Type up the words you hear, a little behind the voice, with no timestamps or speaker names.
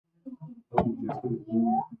Good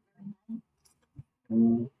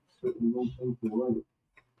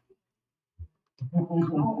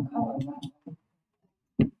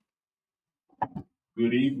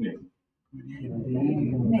evening.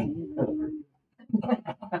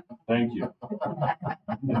 Thank you.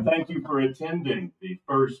 And thank you for attending the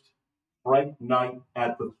first Fright Night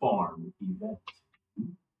at the Farm event.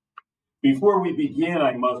 Before we begin,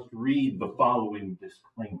 I must read the following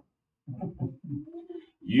disclaimer.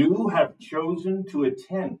 You have chosen to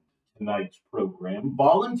attend tonight's program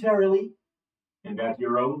voluntarily and at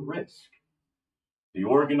your own risk. The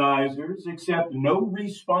organizers accept no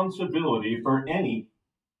responsibility for any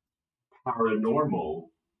paranormal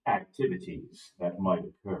activities that might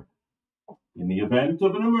occur. In the event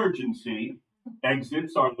of an emergency,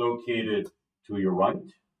 exits are located to your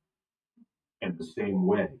right and the same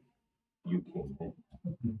way you came in.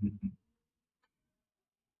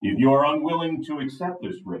 If you are unwilling to accept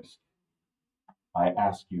this risk, I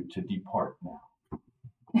ask you to depart now.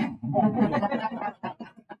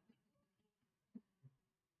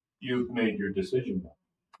 You've made your decision now.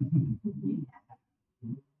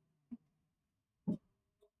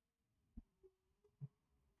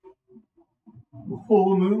 The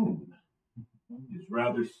full moon is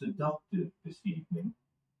rather seductive this evening.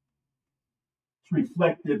 Its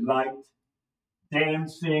reflected light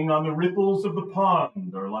dancing on the ripples of the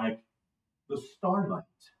pond are like the starlight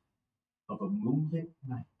of a moonlit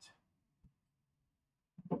night.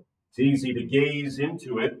 It's easy to gaze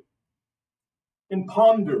into it and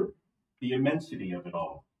ponder the immensity of it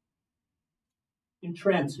all.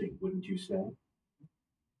 Entrancing, wouldn't you say?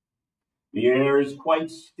 The air is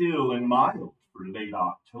quite still and mild for late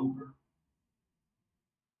October.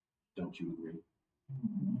 Don't you agree?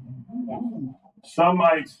 Some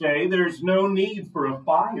might say there's no need for a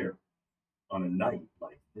fire on a night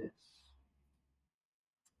like this.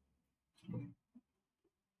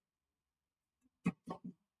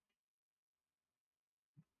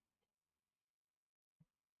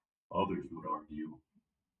 Others would argue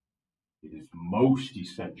it is most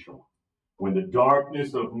essential when the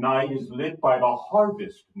darkness of night is lit by the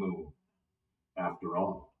harvest moon. After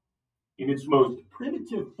all, in its most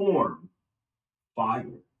primitive form,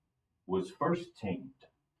 fire was first tamed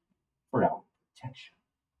for our protection.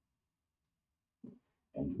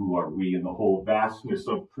 And who are we in the whole vastness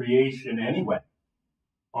of creation anyway?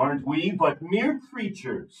 Aren't we but mere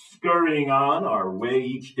creatures scurrying on our way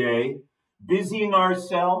each day, busying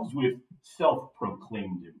ourselves with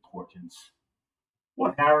self-proclaimed importance?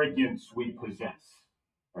 What arrogance we possess,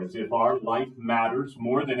 as if our life matters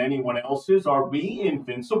more than anyone else's. Are we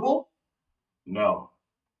invincible? No.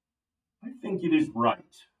 I think it is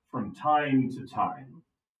right, from time to time,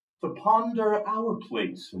 to ponder our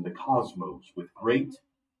place in the cosmos with great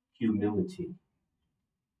humility.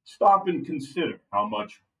 Stop and consider how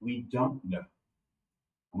much we don't know,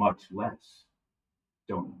 much less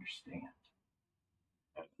don't understand.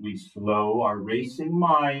 As we slow our racing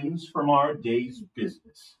minds from our day's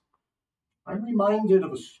business, I'm reminded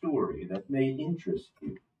of a story that may interest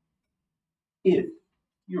you, if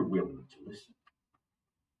you're willing to listen.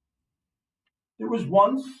 There was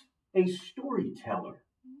once a storyteller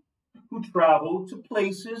who traveled to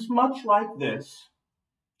places much like this.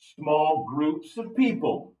 Small groups of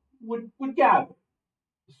people would gather,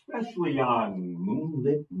 especially on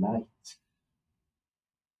moonlit nights,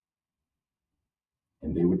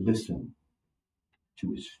 and they would listen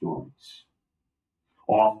to his stories.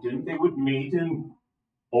 Often they would meet in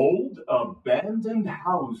old abandoned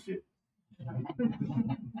houses,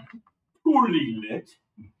 poorly lit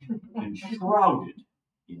and shrouded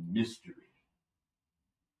in mystery.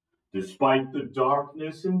 Despite the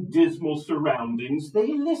darkness and dismal surroundings,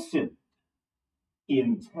 they listened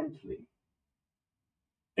intently.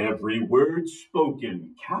 Every word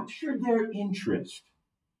spoken captured their interest.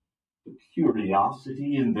 The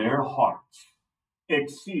curiosity in their hearts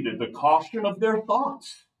exceeded the caution of their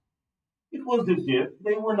thoughts. It was as if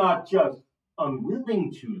they were not just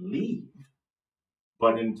unwilling to leave,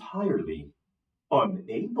 but entirely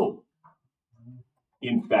unable.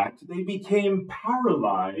 In fact, they became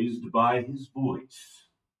paralyzed by his voice.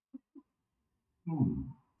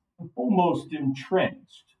 Almost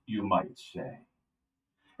entranced, you might say.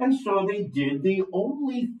 And so they did the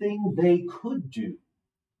only thing they could do: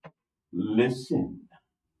 listen.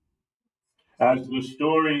 As the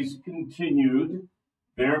stories continued,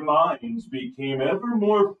 their minds became ever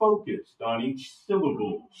more focused on each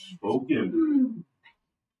syllable spoken.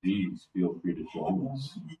 Please feel free to join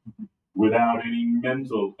us. Without any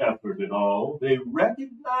mental effort at all, they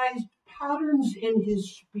recognized patterns in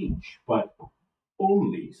his speech, but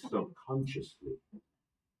only subconsciously.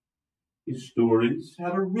 His stories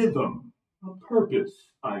had a rhythm, a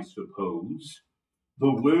purpose, I suppose.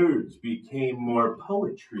 The words became more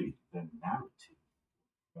poetry than narrative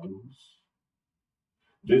prose.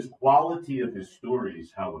 This quality of his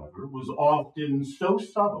stories, however, was often so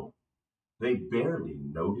subtle they barely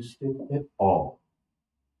noticed it at all.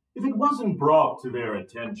 If it wasn't brought to their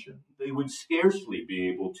attention, they would scarcely be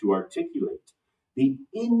able to articulate the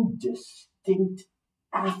indistinct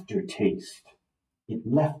aftertaste it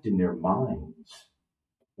left in their minds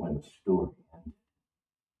when the story ended.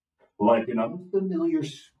 Like an unfamiliar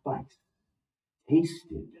spice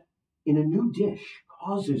tasted in a new dish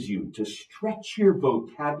causes you to stretch your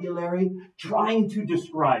vocabulary trying to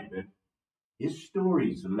describe it, his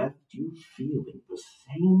stories left you feeling the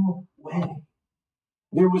same way.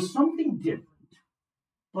 There was something different,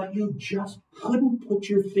 but you just couldn't put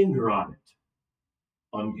your finger on it.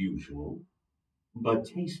 Unusual, but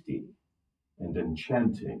tasty and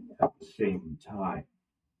enchanting at the same time.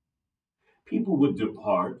 People would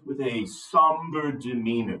depart with a somber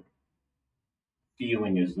demeanor,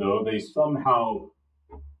 feeling as though they somehow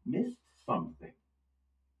missed something,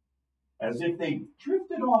 as if they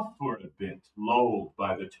drifted off for a bit, lulled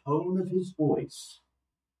by the tone of his voice.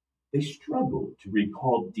 They struggled to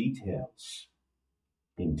recall details.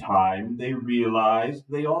 In time, they realized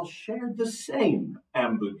they all shared the same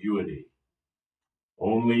ambiguity,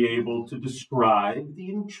 only able to describe the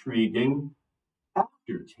intriguing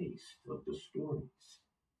aftertaste of the stories,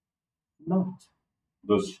 not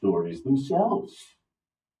the stories themselves.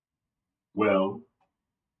 Well,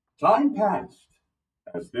 time passed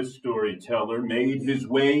as this storyteller made his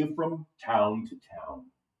way from town to town.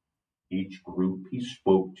 Each group he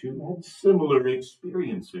spoke to had similar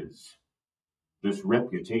experiences. This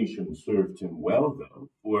reputation served him well, though,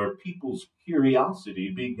 for people's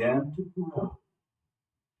curiosity began to grow.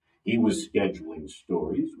 He was scheduling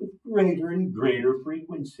stories with greater and greater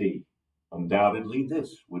frequency. Undoubtedly,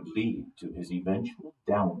 this would lead to his eventual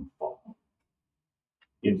downfall.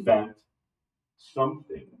 In fact,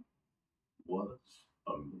 something was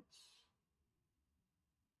amiss.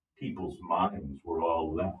 People's minds were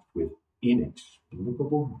all left with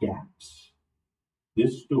inexplicable gaps.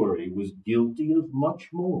 This story was guilty of much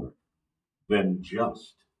more than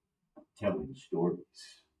just telling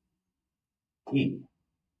stories. He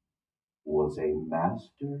was a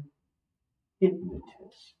master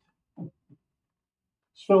hypnotist.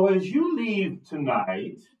 So as you leave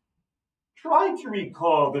tonight, try to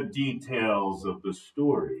recall the details of the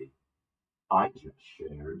story I just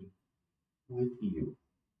shared with you.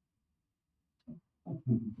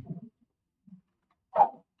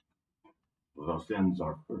 Thus ends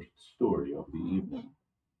our first story of the evening.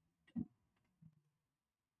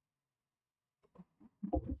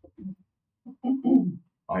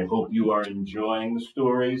 I hope you are enjoying the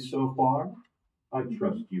stories so far. I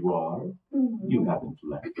trust you are. You haven't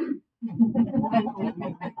left.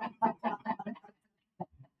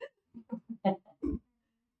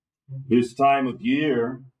 This time of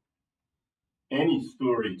year, any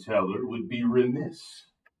storyteller would be remiss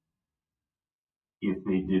if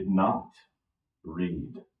they did not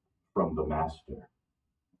read from the master,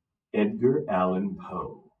 Edgar Allan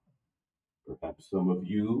Poe. Perhaps some of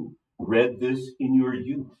you read this in your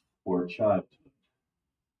youth or childhood,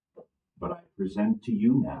 but I present to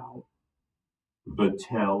you now The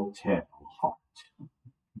Telltale Heart.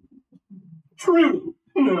 True,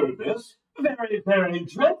 nervous, very, very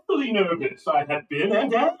dreadfully nervous I have been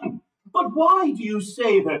and am. But why do you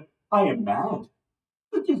say that I am mad?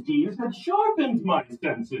 The disease had sharpened my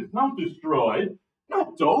senses, not destroyed,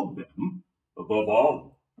 not dulled them. Above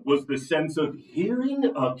all, was the sense of hearing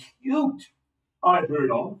acute. I heard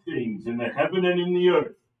all things in the heaven and in the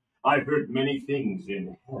earth. I heard many things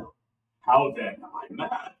in hell. How then am I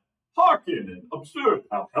mad? Hearken and observe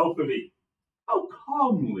how healthily, how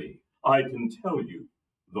calmly I can tell you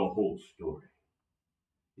the whole story.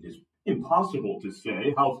 It is impossible to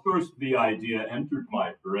say how first the idea entered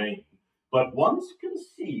my brain, but once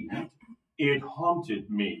conceived, it haunted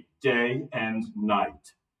me day and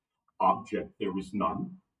night. Object there was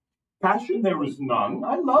none. Passion there was none.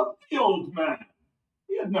 I loved the old man.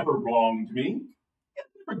 He had never wronged me. He had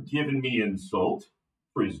never given me insult.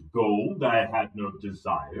 For his gold I had no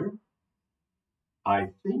desire. I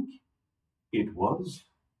think it was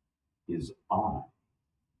his eye.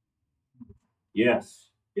 Yes,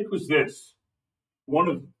 it was this. One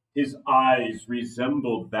of his eyes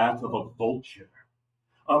resembled that of a vulture,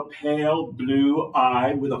 a pale blue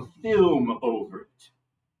eye with a film over it.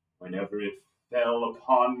 Whenever it fell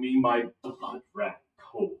upon me, my blood ran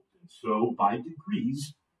cold, and so, by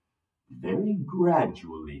degrees, very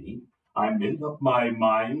gradually, I made up my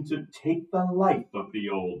mind to take the life of the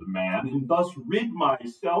old man and thus rid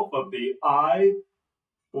myself of the eye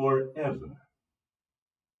forever.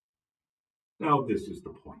 Now this is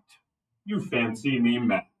the point. You fancy me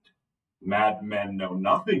mad. Madmen know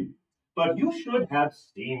nothing, but you should have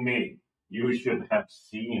seen me. You should have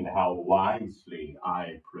seen how wisely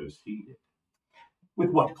I proceeded.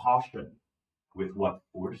 With what caution, with what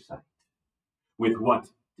foresight, with what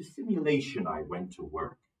dissimulation I went to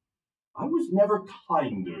work. I was never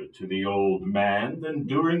kinder to the old man than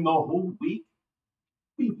during the whole week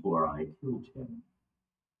before I killed him.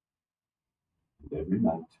 And every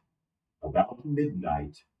night, about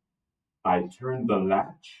midnight, I turned the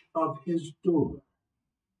latch of his door,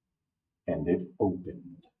 and it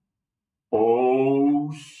opened.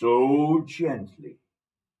 Oh, so gently.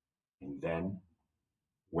 And then,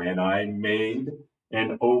 when I made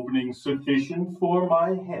an opening sufficient for my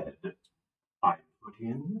head, I put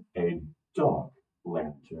in a dark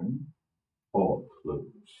lantern, all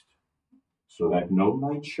closed, so that no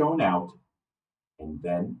light shone out, and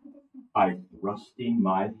then I thrust in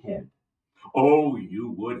my head. Oh,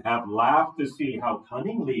 you would have laughed to see how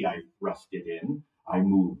cunningly I thrust it in. I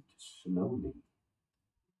moved slowly,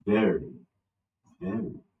 very,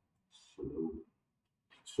 very slowly,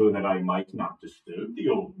 so that I might not disturb the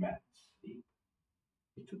old man's sleep.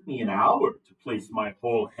 It took me an hour to place my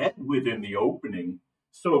whole head within the opening,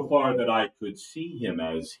 so far that I could see him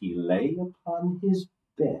as he lay upon his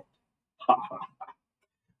bed. Ha ha ha!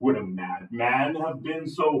 Would a madman have been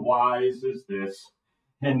so wise as this?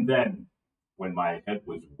 And then, when my head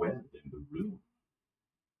was well in the room,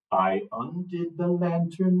 I undid the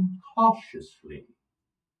lantern cautiously.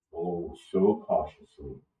 Oh, so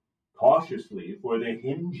cautiously. Cautiously, for the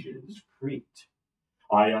hinges creaked.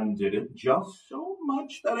 I undid it just so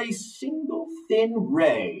much that a single thin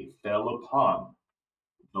ray fell upon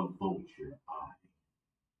the vulture eye.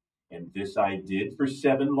 And this I did for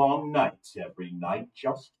 7 long nights, every night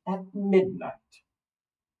just at midnight.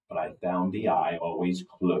 But I found the eye always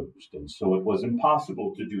closed, and so it was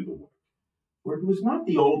impossible to do the work. For it was not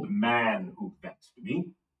the old man who vexed me,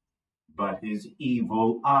 but his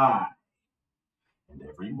evil eye. And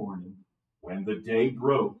every morning, when the day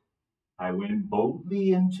broke, I went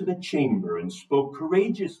boldly into the chamber and spoke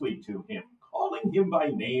courageously to him, calling him by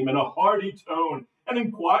name in a hearty tone, and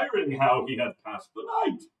inquiring how he had passed the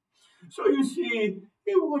night. So you see,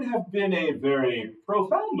 it would have been a very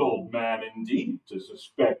profound old man indeed to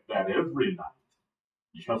suspect that every night,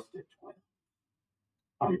 just at 12,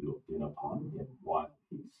 I looked in upon him while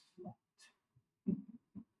he slept.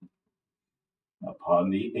 Upon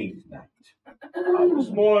the 8th night, I was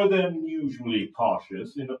more than usually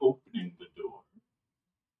cautious in opening the door.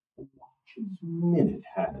 The watch's minute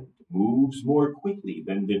hand moves more quickly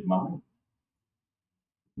than did mine.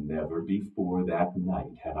 Never before that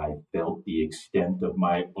night had I felt the extent of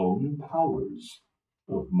my own powers,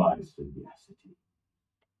 of my sagacity.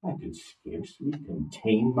 I could scarcely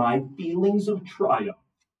contain my feelings of triumph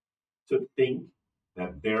to think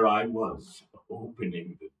that there I was,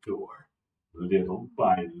 opening the door, little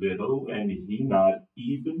by little, and he not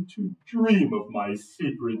even to dream of my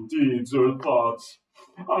secret deeds or thoughts.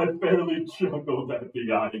 I fairly chuckled at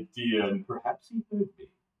the idea, and perhaps he heard me,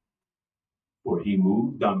 for he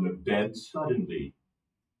moved on the bed suddenly,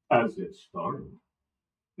 as if startled.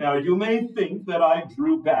 Now you may think that I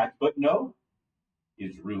drew back, but no.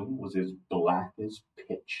 His room was as black as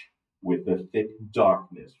pitch, with the thick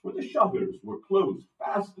darkness, for the shutters were closed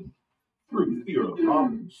fastened through fear of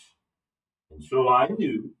robbers. And so I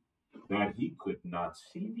knew that he could not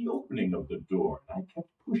see the opening of the door. I kept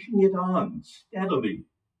pushing it on steadily,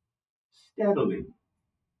 steadily.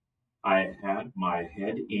 I had my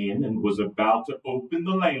head in and was about to open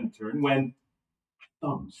the lantern when my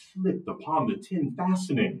thumb slipped upon the tin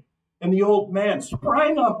fastening, and the old man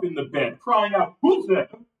sprang up in the bed, crying out, "Who's there?"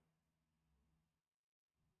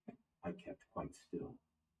 I kept quite still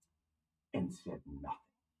and said nothing.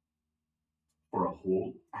 For a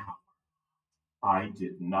whole hour, I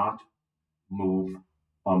did not move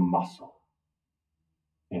a muscle.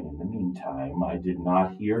 And in the meantime, I did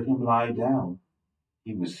not hear him lie down.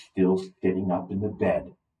 He was still sitting up in the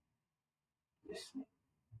bed, listening,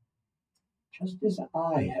 just as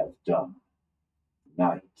I have done,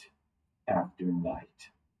 night after night,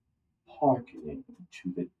 hearkening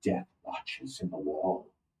to the death watches in the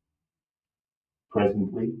wall.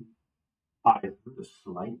 Presently, I heard a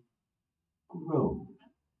slight groan.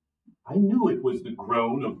 I knew it was the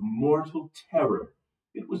groan of mortal terror.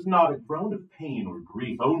 It was not a groan of pain or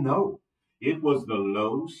grief. Oh, no. It was the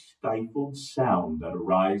low, stifled sound that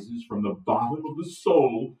arises from the bottom of the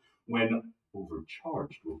soul when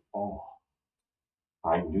overcharged with awe.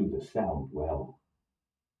 I knew the sound well.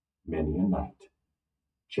 Many a night,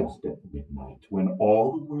 just at midnight, when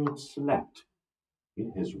all the world slept,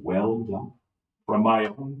 it has welled up from my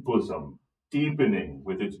own bosom, deepening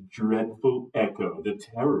with its dreadful echo the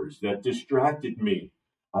terrors that distracted me.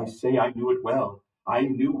 I say I knew it well. I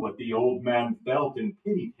knew what the old man felt and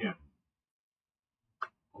pitied him,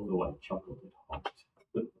 although I chuckled at heart.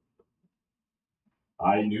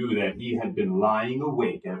 I knew that he had been lying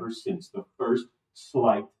awake ever since the first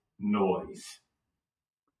slight noise.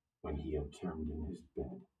 When he had turned in his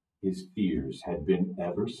bed, his fears had been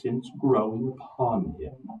ever since growing upon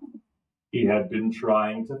him. He had been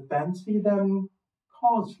trying to fancy them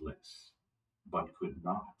causeless, but could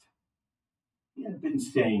not. He had been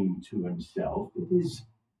saying to himself, "It is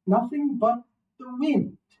nothing but the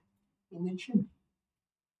wind in the chimney.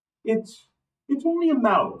 It's only a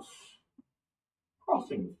mouse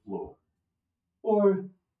crossing the floor, or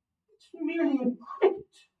it's merely a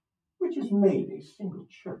cricket which has made a single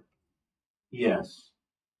chirp." Yes,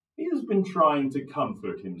 he has been trying to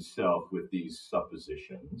comfort himself with these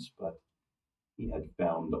suppositions, but he had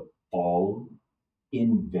found all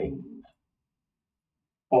in vain.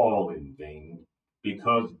 All in vain,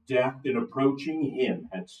 because death in approaching him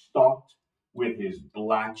had stalked with his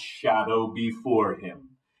black shadow before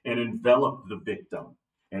him and enveloped the victim,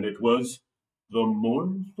 and it was the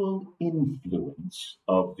mournful influence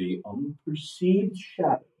of the unperceived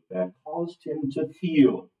shadow that caused him to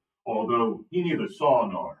feel, although he neither saw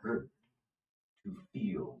nor heard, to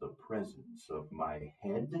feel the presence of my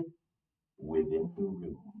head within the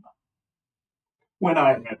room. When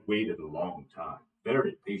I had waited a long time,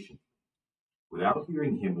 very patiently, without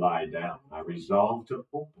hearing him lie down, I resolved to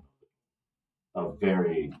open a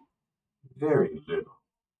very, very little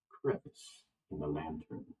crevice in the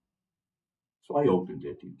lantern. So I opened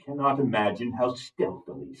it. You cannot imagine how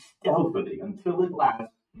stealthily, until at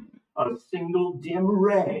last a single dim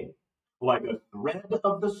ray, like a thread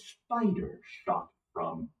of the spider, shot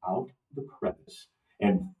from out the crevice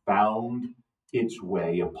and found its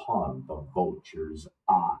way upon the vulture's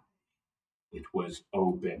eye. It was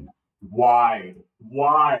open, wide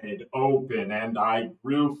open, and I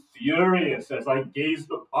grew furious as I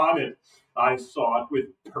gazed upon it. I saw it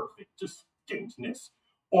with perfect distinctness,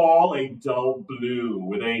 all a dull blue,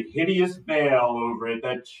 with a hideous veil over it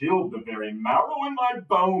that chilled the very marrow in my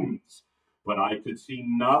bones. But I could see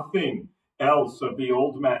nothing else of the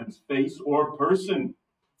old man's face or person,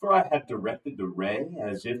 for I had directed the ray,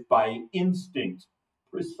 as if by instinct,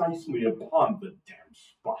 precisely upon the damned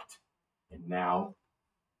spot. And now,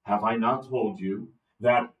 have I not told you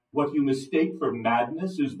that what you mistake for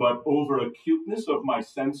madness is but over-acuteness of my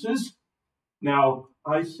senses? Now,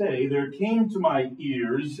 I say, there came to my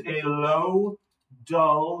ears a low,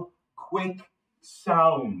 dull, quick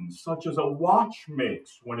sound, such as a watch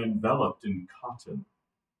makes when enveloped in cotton.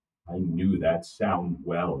 I knew that sound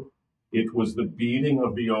well. It was the beating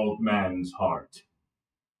of the old man's heart.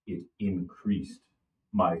 It increased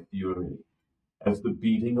my fury, as the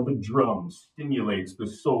beating of a drum stimulates the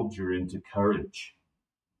soldier into courage.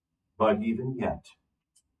 But even yet,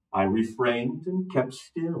 I refrained and kept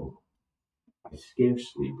still. I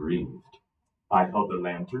scarcely breathed. I held the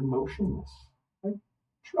lantern motionless. I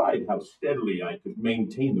tried how steadily I could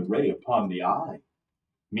maintain the ray upon the eye.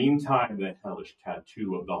 Meantime, the hellish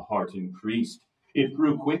tattoo of the heart increased. It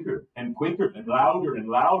grew quicker and quicker and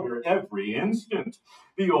louder every instant.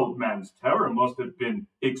 The old man's terror must have been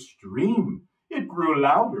extreme. It grew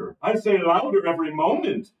louder, I say louder every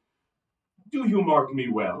moment. Do you mark me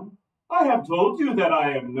well? I have told you that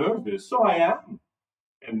I am nervous, so I am.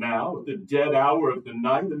 And now, at the dead hour of the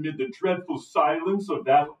night, amid the dreadful silence of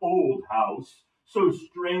that old house, so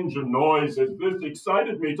strange a noise as this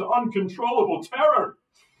excited me to uncontrollable terror.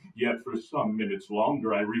 Yet for some minutes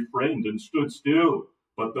longer I refrained and stood still,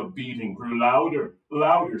 but the beating grew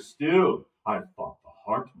louder still. I thought the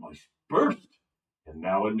heart must burst. And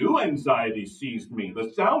now a new anxiety seized me.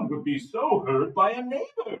 The sound would be so heard by a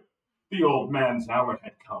neighbor. The old man's hour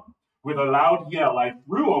had come. With a loud yell, I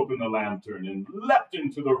threw open the lantern and leapt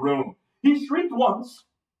into the room. He shrieked once,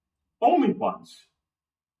 only once.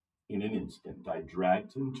 In an instant, I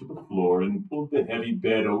dragged him to the floor and pulled the heavy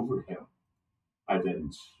bed over him. I then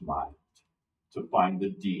smiled to find the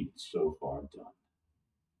deed so far done.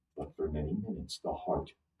 But for many minutes, the heart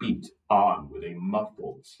beat on with a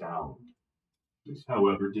muffled sound. This,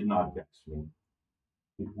 however, did not vex me.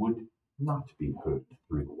 It would not be heard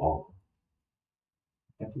through the wall.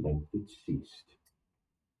 At length it ceased.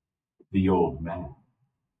 The old man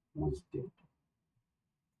was dead.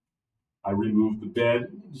 I removed the bed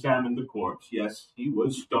and examined the corpse. Yes, he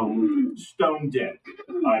was stone dead.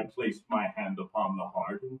 I placed my hand upon the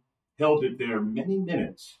heart and held it there many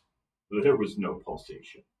minutes. There was no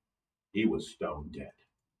pulsation. He was stone dead.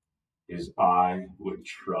 His eye would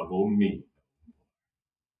trouble me.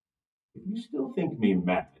 If you still think me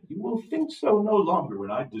mad, you will think so no longer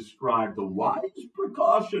when I describe the wise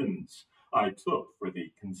precautions I took for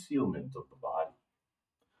the concealment of the body.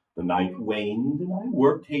 The night waned, and I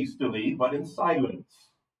worked hastily, but in silence.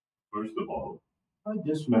 First of all, I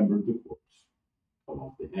dismembered the corpse, cut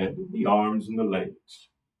off the head, the arms, and the legs.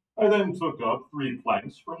 I then took up 3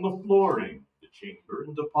 planks from the flooring of the chamber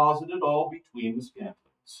and deposited all between the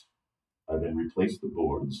scantlings. I then replaced the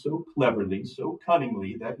boards so cleverly, so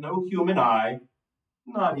cunningly, that no human eye,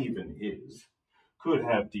 not even his, could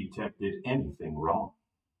have detected anything wrong.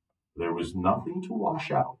 There was nothing to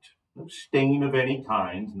wash out, no stain of any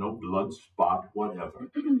kind, no blood spot whatever.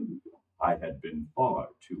 I had been far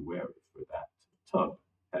too wary for that. The tub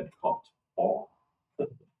had caught all.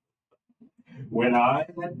 When I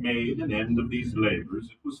had made an end of these labors,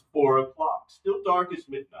 it was 4 o'clock, still dark as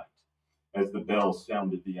midnight. As the bell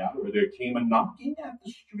sounded the hour, there came a knocking at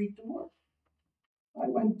the street door. I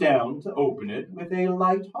went down to open it with a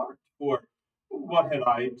light heart, for what had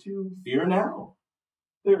I to fear now?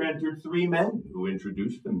 There entered 3 men who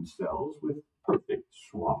introduced themselves with perfect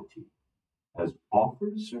suavity as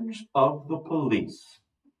officers of the police.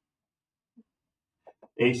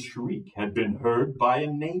 A shriek had been heard by a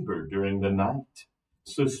neighbor during the night.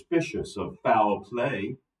 Suspicious of foul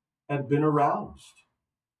play, had been aroused.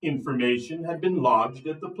 Information had been lodged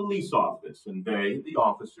at the police office, and they, the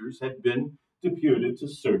officers, had been deputed to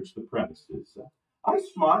search the premises. I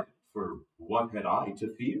smiled, for what had I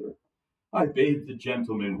to fear? I bade the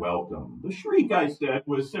gentleman welcome. The shriek, I said,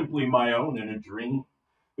 was simply my own in a dream.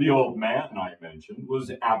 The old man, I mentioned,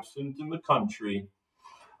 was absent in the country.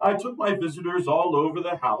 I took my visitors all over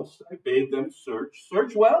the house. I bade them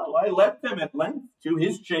search well. I led them at length to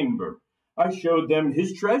his chamber. I showed them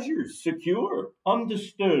his treasures, secure,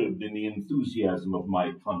 undisturbed in the enthusiasm of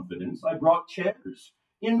my confidence. I brought chairs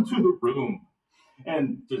into the room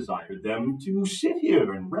and desired them to sit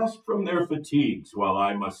here and rest from their fatigues, while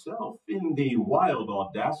I myself, in the wild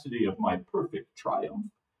audacity of my perfect triumph,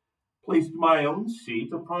 placed my own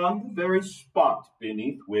seat upon the very spot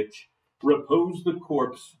beneath which reposed the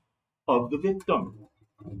corpse of the victim.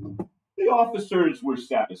 The officers were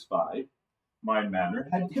satisfied. My manner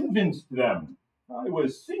had convinced them. I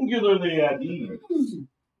was singularly at ease.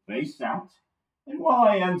 They sat, and while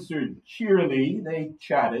I answered cheerily, they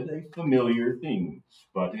chatted familiar things.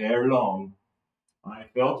 But ere long, I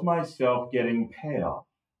felt myself getting pale,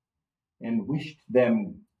 and wished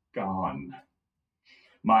them gone.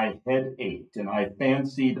 My head ached, and I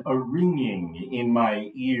fancied a ringing in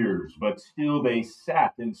my ears, but still they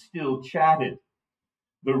sat and still chatted.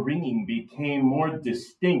 The ringing became more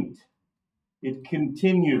distinct. It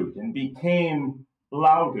continued and became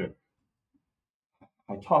louder.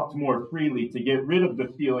 I talked more freely to get rid of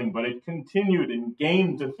the feeling, but it continued and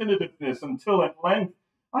gained definitiveness until at length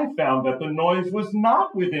I found that the noise was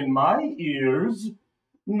not within my ears.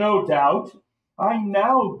 No doubt, I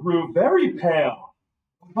now grew very pale,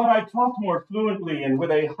 but I talked more fluently and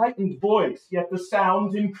with a heightened voice, yet the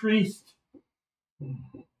sound increased.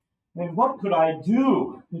 And what could I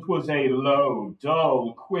do? It was a low,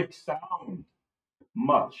 dull, quick sound.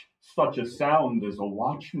 Much such a sound as a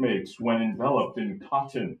watch makes when enveloped in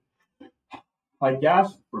cotton. I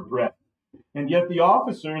gasped for breath, and yet the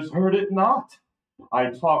officers heard it not. I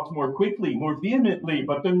talked more quickly, more vehemently,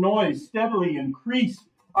 but the noise steadily increased.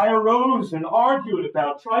 I arose and argued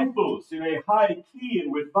about trifles in a high key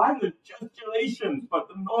and with violent gesticulations, but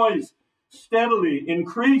the noise steadily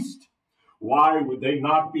increased. Why would they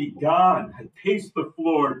not be gone? I paced the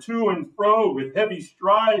floor to and fro with heavy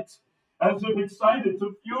strides, as if excited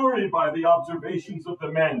to fury by the observations of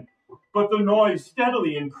the men. But the noise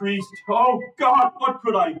steadily increased. Oh, God, what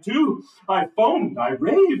could I do? I foamed, I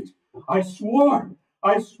raved, I swore.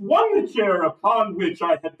 I swung the chair upon which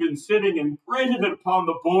I had been sitting and grated it upon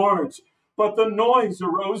the boards. But the noise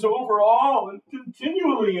arose over all and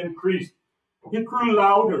continually increased. It grew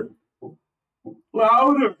louder,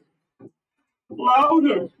 louder,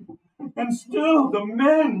 louder. And still the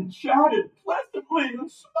men chatted pleasantly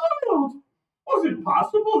and smiled. Was it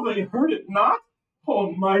possible they heard it not?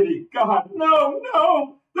 Almighty God,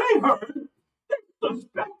 no, they heard, they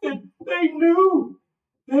suspected, they knew.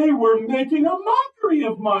 They were making a mockery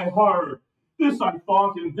of my horror. This I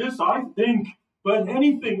thought, and this I think, but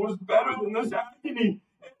anything was better than this agony.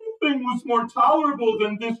 Anything was more tolerable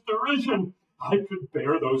than this derision. I could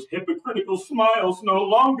bear those hypocritical smiles no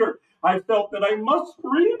longer. I felt that I must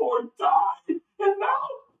scream or die. And now,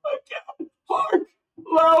 again, hark!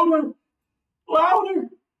 Louder! Louder!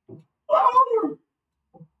 Louder!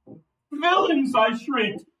 Villains, I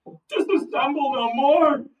shrieked. Disassemble no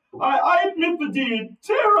more. I admit the deed.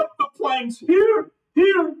 Tear up the planks. Here,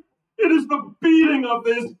 here. It is the beating of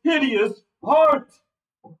this hideous heart.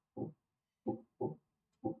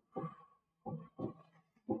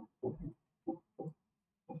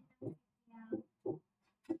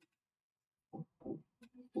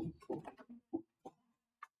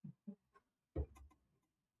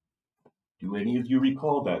 Do any of you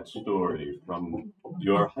recall that story from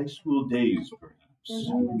your high school days, perhaps?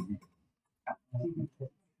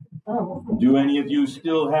 Do any of you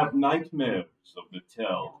still have nightmares of the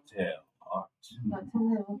telltale heart?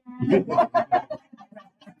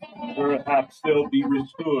 Perhaps they'll be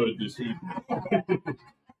restored this evening. I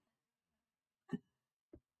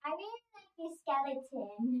really like your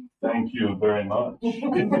skeleton. Thank you very much.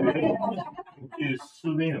 It is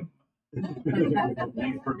slim.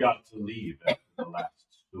 You forgot to leave after the last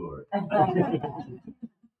story.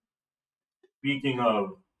 Speaking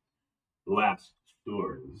of last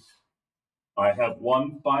stories, I have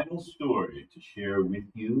one final story to share with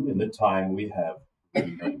you in the time we have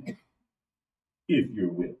remaining. If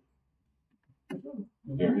you're with.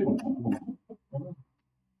 Very well.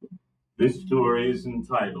 This story is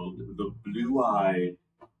entitled The Blue-Eyed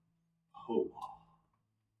Hoa.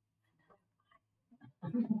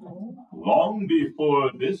 Long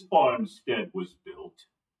before this farmstead was built,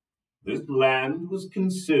 this land was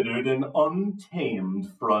considered an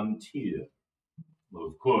untamed frontier.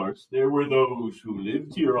 Of course, there were those who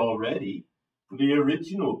lived here already, the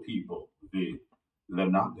original people, the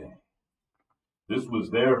Lenape. This was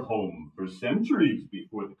their home for centuries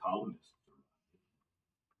before the colonists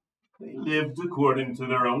arrived. They lived according to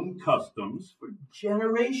their own customs for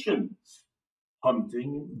generations,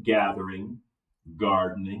 hunting, gathering,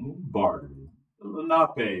 gardening, and bartering. The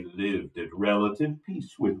Lenape lived at relative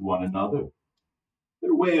peace with one another.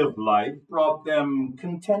 Their way of life brought them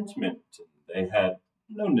contentment, and they had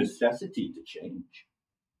no necessity to change.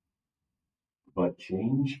 But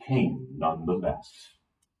change came nonetheless.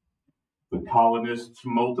 The colonists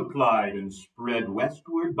multiplied and spread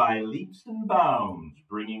westward by leaps and bounds,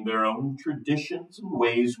 bringing their own traditions and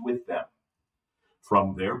ways with them.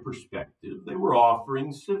 From their perspective, they were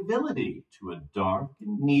offering civility to a dark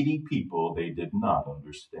and needy people they did not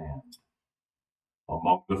understand.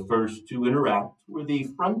 Among the first to interact were the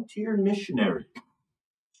frontier missionaries,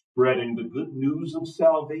 spreading the good news of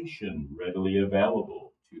salvation readily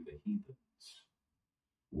available to the heathens.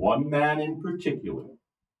 One man in particular,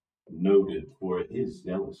 noted for his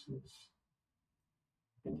zealousness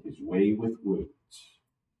and his way with words,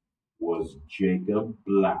 was Jacob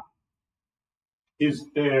Blau. His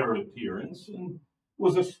fair appearance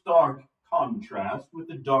was a stark contrast with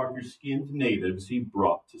the darker-skinned natives he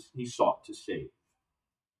sought to save.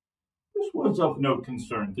 This was of no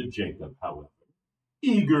concern to Jacob, however,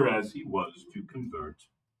 eager as he was to convert.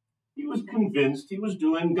 He was convinced he was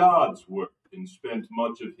doing God's work and spent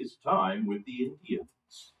much of his time with the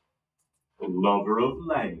Indians. A lover of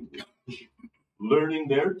language, learning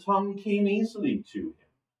their tongue came easily to him.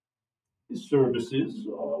 His services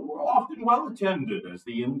were often well attended as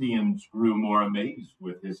the Indians grew more amazed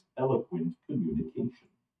with his eloquent communication.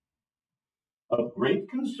 Of great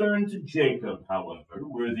concern to Jacob, however,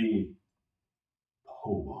 were the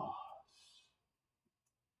Poas.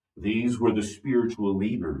 These were the spiritual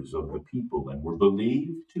leaders of the people and were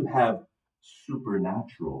believed to have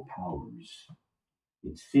supernatural powers.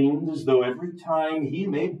 It seemed as though every time he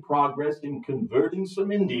made progress in converting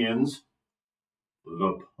some Indians,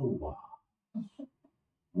 the Poas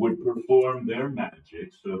would perform their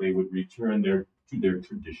magic so they would return to their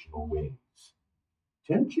traditional ways.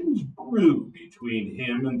 Tensions grew between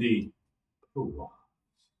him and the Poas.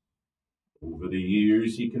 Over the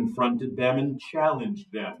years, he confronted them and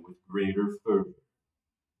challenged them with greater fervor.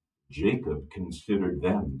 Jacob considered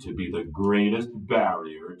them to be the greatest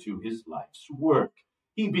barrier to his life's work.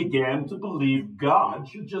 He began to believe God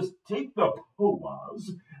should just take the Poas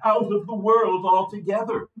out of the world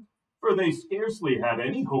altogether, for they scarcely had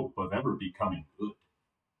any hope of ever becoming good.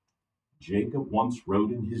 Jacob once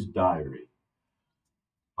wrote in his diary,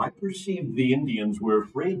 "I perceived the Indians were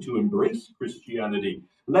afraid to embrace Christianity,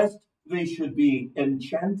 lest they should be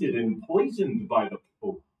enchanted and poisoned by the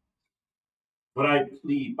Pope. But I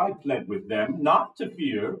pled with them not to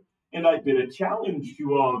fear, and I bid a challenge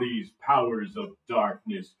to all these powers of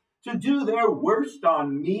darkness to do their worst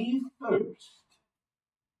on me first."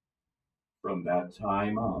 From that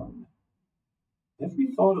time on,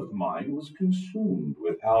 Every thought of mine was consumed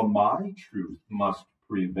with how my truth must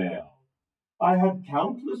prevail. I had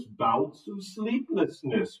countless bouts of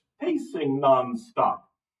sleeplessness, pacing nonstop.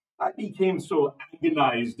 I became so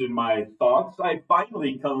agonized in my thoughts, I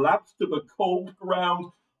finally collapsed to the cold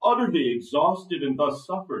ground, utterly exhausted, and thus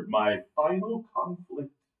suffered my final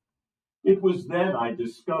conflict. It was then I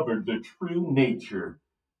discovered the true nature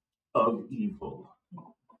of evil.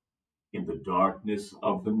 In the darkness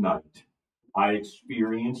of the night, I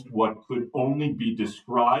experienced what could only be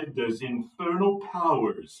described as infernal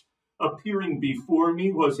powers. Appearing before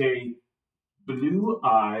me was a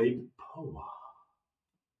blue-eyed Poa.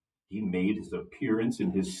 He made his appearance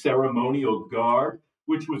in his ceremonial garb,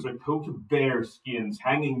 which was a coat of bear skins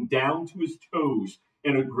hanging down to his toes,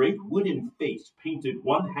 and a great wooden face painted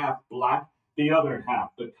one half black, the other half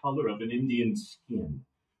the color of an Indian skin,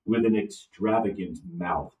 with an extravagant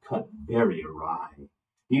mouth cut very awry.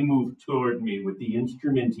 He moved toward me with the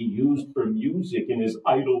instrument he used for music in his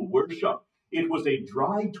idol worship. It was a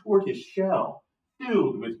dry tortoise shell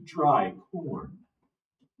filled with dry corn.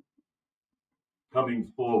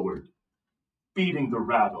 Coming forward, beating the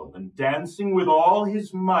rattle and dancing with all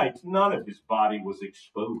his might, none of his body was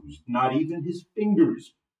exposed, not even his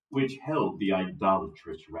fingers, which held the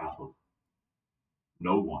idolatrous rattle.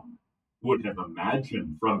 No one would have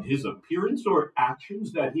imagined from his appearance or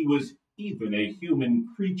actions that he was even a human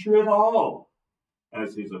creature at all,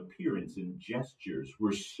 as his appearance and gestures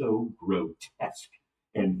were so grotesque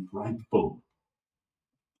and frightful.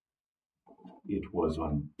 It was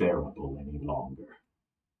unbearable any longer.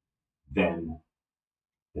 Then,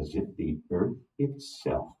 as if the earth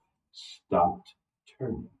itself stopped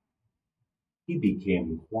turning, he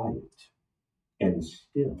became quiet and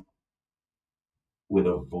still, with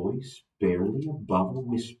a voice barely above a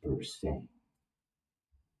whisper, saying,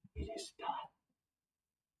 "It is done.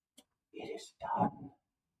 It is done.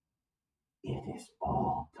 It is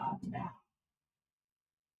all done now.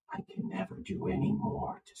 I can never do any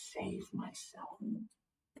more to save myself.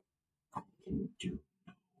 I can do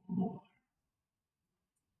no more.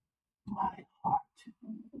 My heart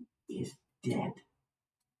is dead.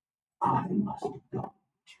 I must go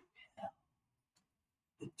to hell.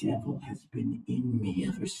 The devil has been in me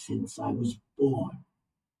ever since I was born.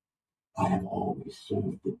 I have always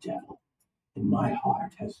served the devil, and my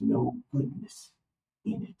heart has no goodness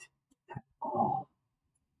in it at all."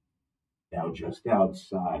 Now, just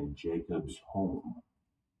outside Jacob's home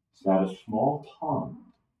sat a small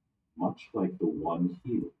pond, much like the one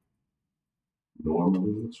here.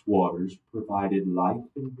 Normally, its waters provided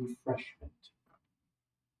life and refreshment,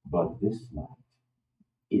 but this night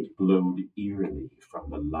it glowed eerily from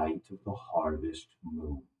the light of the harvest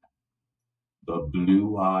moon. The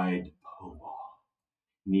blue-eyed Poa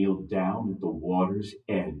kneeled down at the water's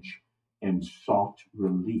edge and sought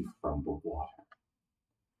relief from the water.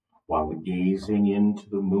 While gazing into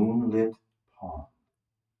the moonlit pond,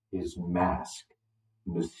 his mask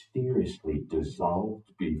mysteriously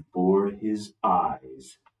dissolved before his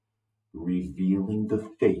eyes, revealing the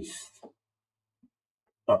face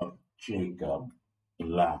of Jacob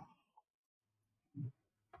Black.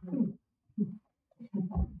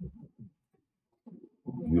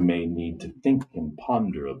 You may need to think and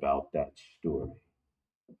ponder about that story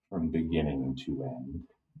from beginning to end,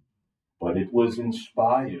 but it was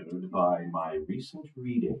inspired by my recent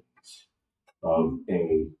readings of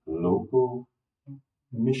a local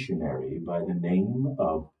missionary by the name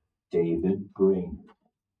of David Brainerd.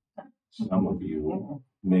 Some of you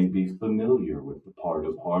may be familiar with the part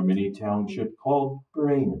of Harmony Township called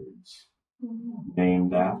Brainerd's,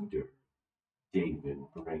 named after David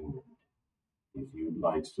Brainerd. If you'd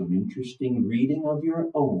like some interesting reading of your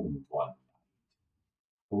own one night,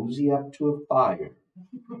 cozy up to a fire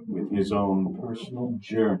with his own personal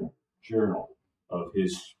journal of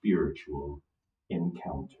his spiritual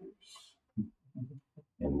encounters.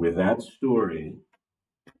 And with that story,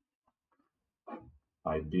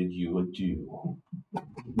 I bid you adieu.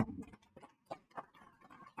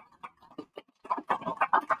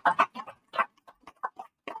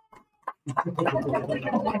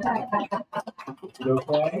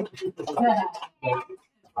 Okay?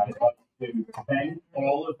 I'd like to thank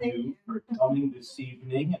all of you for coming this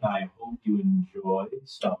evening, and I hope you enjoyed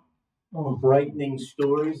some frightening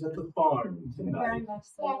stories at the farm tonight.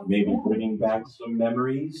 Maybe bringing back some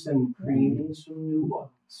memories and creating some new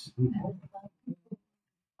ones.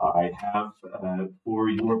 I have, for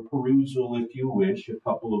your perusal, if you wish, a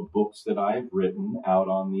couple of books that I've written out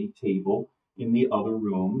on the table in the other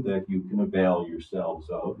room that you can avail yourselves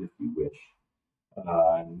of if you wish.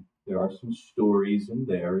 There are some stories in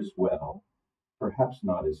there as well. perhaps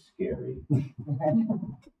not as scary,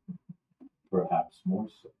 perhaps more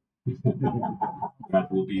so.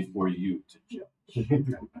 That will be for you to judge.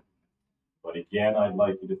 But again, I'd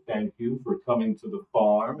like to thank you for coming to the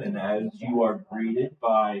farm, and as you are greeted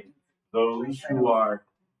by those who are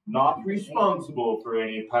not responsible for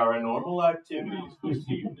any paranormal activities this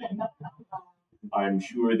evening, I'm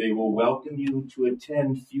sure they will welcome you to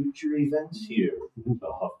attend future events here at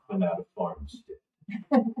the Huffmanata Farmstead.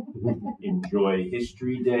 Enjoy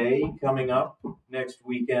History Day coming up next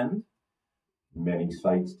weekend. Many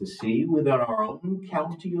sights to see within our own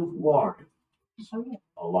county of Warren.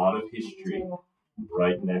 A lot of history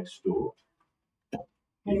right next door.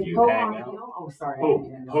 If you hang out,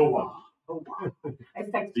 Hoa.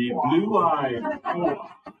 The blue-eyed Hoa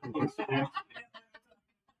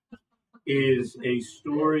is a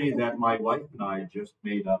story that my wife and I just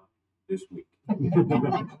made up this week.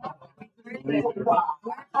 Jacob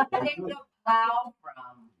Blau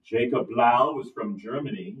from? Jacob Blau was from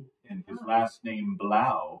Germany, and his last name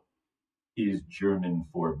Blau is German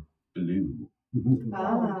for blue,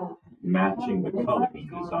 matching the color of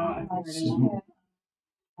his eyes.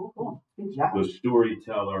 The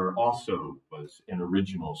Storyteller also was an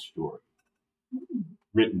original story,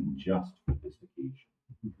 written just for this occasion.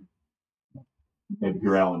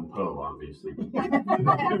 Edgar Allan Poe, obviously,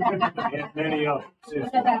 and many others.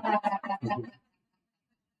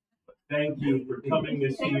 Thank you for coming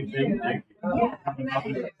this evening. Thank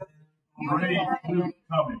you. Great group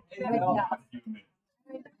coming.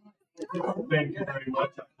 Thank you very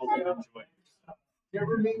much. I hope you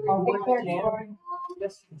enjoy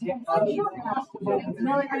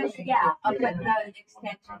yourself. Yeah, up at the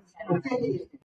extension center.